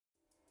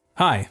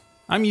Hi,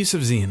 I'm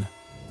Yusuf Zine.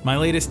 My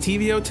latest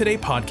TVO Today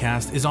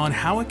podcast is on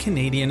how a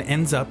Canadian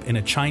ends up in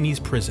a Chinese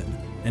prison,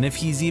 and if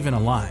he's even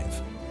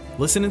alive.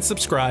 Listen and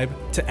subscribe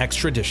to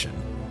Extradition.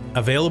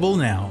 Available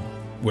now,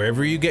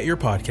 wherever you get your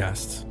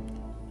podcasts.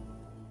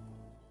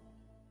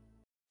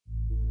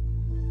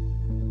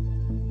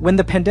 When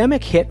the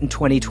pandemic hit in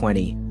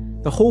 2020,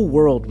 the whole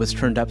world was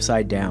turned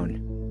upside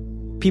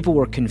down. People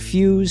were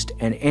confused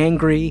and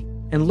angry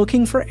and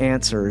looking for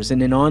answers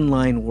in an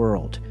online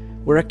world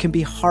where it can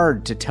be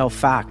hard to tell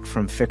fact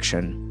from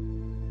fiction.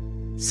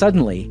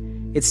 Suddenly,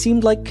 it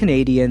seemed like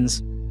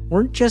Canadians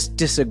weren't just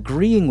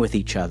disagreeing with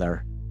each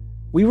other,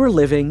 we were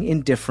living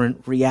in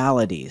different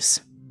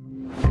realities.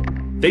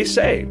 They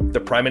say the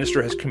Prime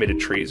Minister has committed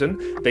treason.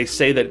 They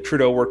say that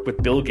Trudeau worked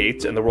with Bill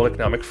Gates and the World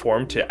Economic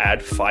Forum to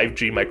add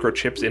 5G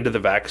microchips into the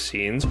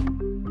vaccines.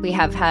 We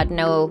have had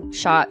no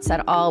shots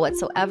at all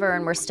whatsoever,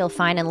 and we're still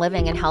fine and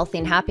living and healthy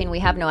and happy, and we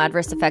have no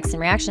adverse effects and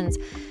reactions,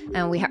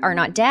 and we are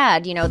not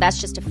dead. You know, that's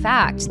just a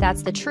fact.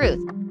 That's the truth.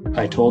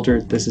 I told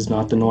her this is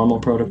not the normal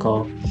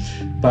protocol,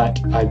 but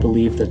I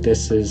believe that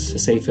this is the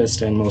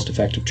safest and most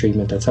effective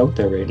treatment that's out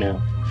there right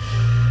now.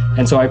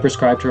 And so I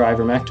prescribed her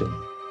ivermectin.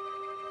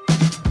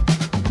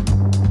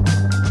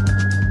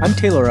 I'm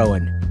Taylor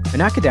Owen,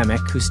 an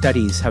academic who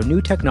studies how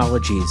new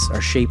technologies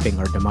are shaping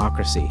our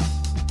democracy.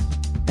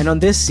 And on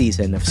this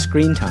season of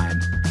Screen Time,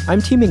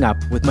 I'm teaming up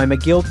with my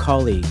McGill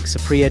colleague,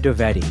 Supriya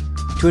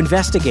Dwivedi, to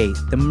investigate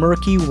the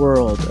murky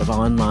world of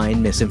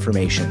online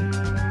misinformation.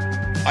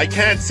 I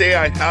can't say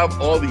I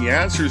have all the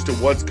answers to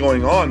what's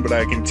going on, but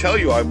I can tell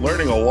you I'm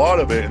learning a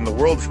lot of it, and the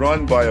world's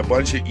run by a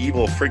bunch of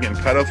evil friggin'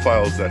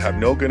 pedophiles that have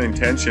no good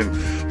intention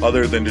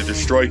other than to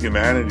destroy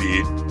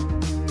humanity.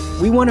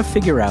 We want to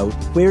figure out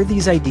where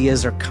these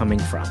ideas are coming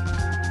from.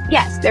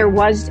 Yes, there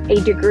was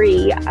a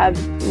degree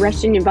of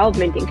Russian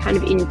involvement in kind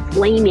of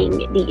inflaming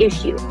the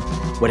issue.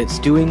 What it's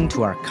doing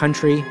to our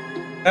country.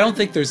 I don't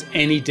think there's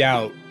any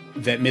doubt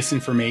that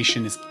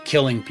misinformation is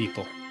killing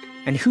people.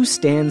 And who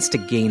stands to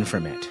gain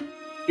from it.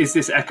 Is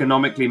this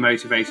economically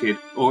motivated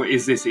or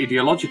is this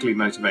ideologically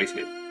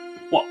motivated?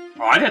 Well,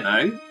 I don't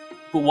know.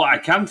 But what I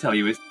can tell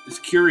you is it's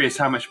curious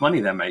how much money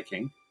they're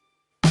making.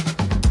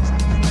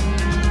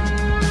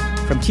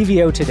 From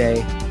TVO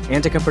Today,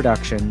 Antica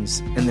Productions,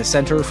 and the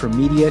Center for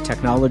Media,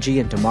 Technology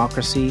and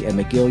Democracy at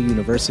McGill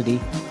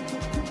University,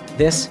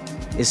 this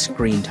is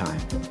Screen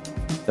Time,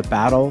 the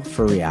battle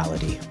for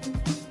reality.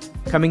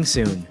 Coming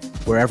soon,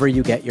 wherever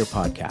you get your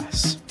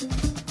podcasts.